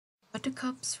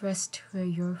Buttercups rest where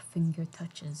your finger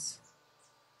touches.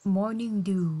 Morning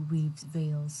dew weaves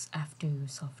veils after your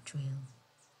soft trail.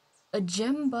 A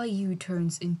gem by you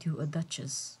turns into a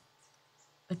duchess.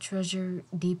 A treasure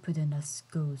deeper than us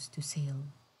goes to sail.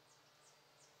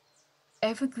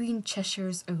 Evergreen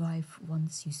Cheshires arrive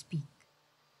once you speak.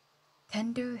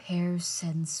 Tender Hares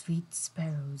send sweet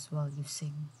sparrows while you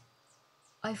sing.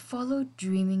 I followed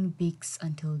dreaming beaks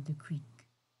until the creek.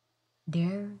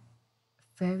 There,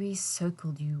 faeries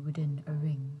circled you within a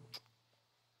ring.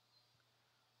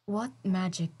 What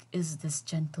magic is this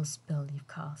gentle spell you've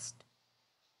cast?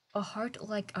 A heart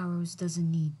like ours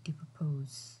doesn't need to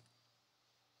propose.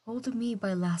 Hold me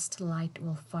by last light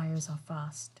while fires are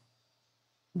fast.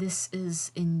 This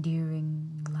is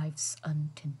endearing life's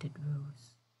untinted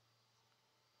rose.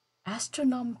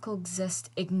 Astronomical zest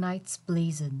ignites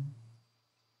Blazon.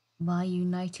 My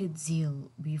united zeal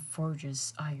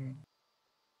reforges iron.